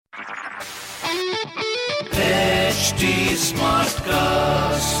HT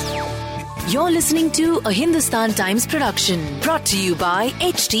Smartcast. You're listening to a Hindustan Times production brought to you by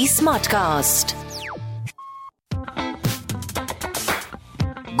HT Smartcast.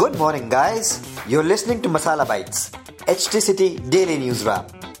 Good morning, guys. You're listening to Masala Bites, HT City Daily News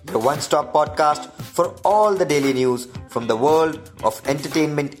Wrap, the one-stop podcast for all the daily news from the world of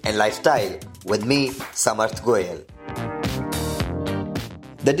entertainment and lifestyle with me, Samarth Goyal.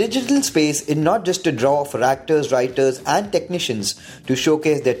 The digital space is not just a draw for actors, writers and technicians to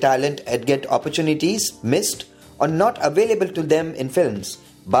showcase their talent and get opportunities missed or not available to them in films,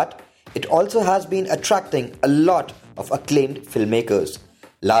 but it also has been attracting a lot of acclaimed filmmakers.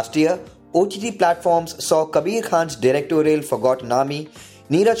 Last year, OTT platforms saw Kabir Khan's directorial Forgotten Army,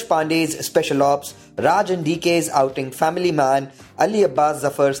 Neeraj Pandey's Special Ops, Raj and DK's outing Family Man, Ali Abbas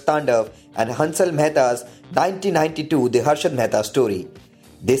Zafar's Tandav and Hansal Mehta's 1992 The Harshad Mehta Story.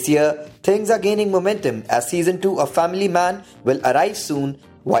 This year, things are gaining momentum as Season 2 of Family Man will arrive soon,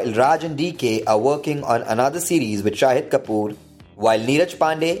 while Raj and DK are working on another series with Shahid Kapoor, while Neeraj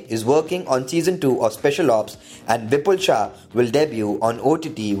Pandey is working on Season 2 of Special Ops and Vipul Shah will debut on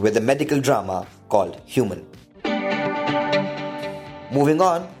OTT with a medical drama called Human. Moving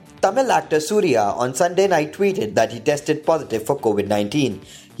on, Tamil actor Surya on Sunday night tweeted that he tested positive for COVID-19.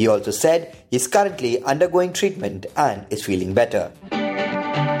 He also said he is currently undergoing treatment and is feeling better.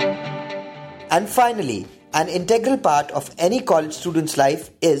 And finally, an integral part of any college student's life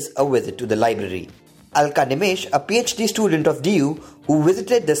is a visit to the library. Alka Nimesh, a PhD student of DU who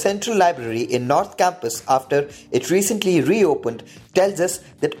visited the Central Library in North Campus after it recently reopened, tells us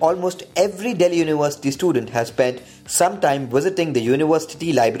that almost every Delhi University student has spent some time visiting the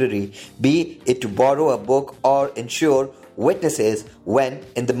university library, be it to borrow a book or ensure witnesses when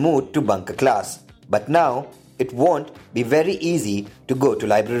in the mood to bunk a class. But now, it won't be very easy to go to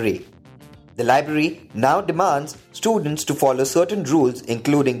library. The library now demands students to follow certain rules,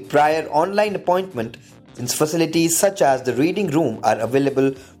 including prior online appointment, since facilities such as the reading room are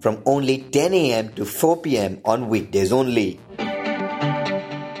available from only 10 a.m. to 4 p.m. on weekdays only.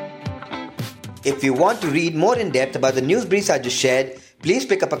 If you want to read more in depth about the news briefs I just shared, please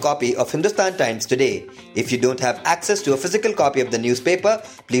pick up a copy of Hindustan Times today. If you don't have access to a physical copy of the newspaper,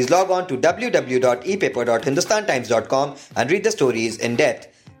 please log on to www.epaper.hindustantimes.com and read the stories in depth.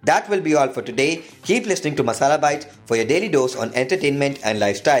 That will be all for today. Keep listening to Masala Bites for your daily dose on entertainment and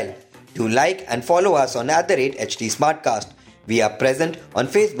lifestyle. Do like and follow us on @HT Smartcast. We are present on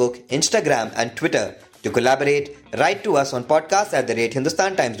Facebook, Instagram and Twitter. To collaborate, write to us on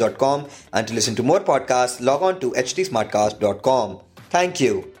podcast@hindustantimes.com, and to listen to more podcasts, log on to htsmartcast.com. Thank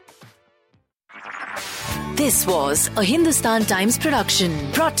you. This was a Hindustan Times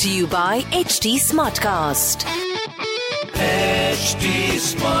production brought to you by HT Smartcast. HT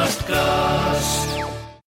Smartcast.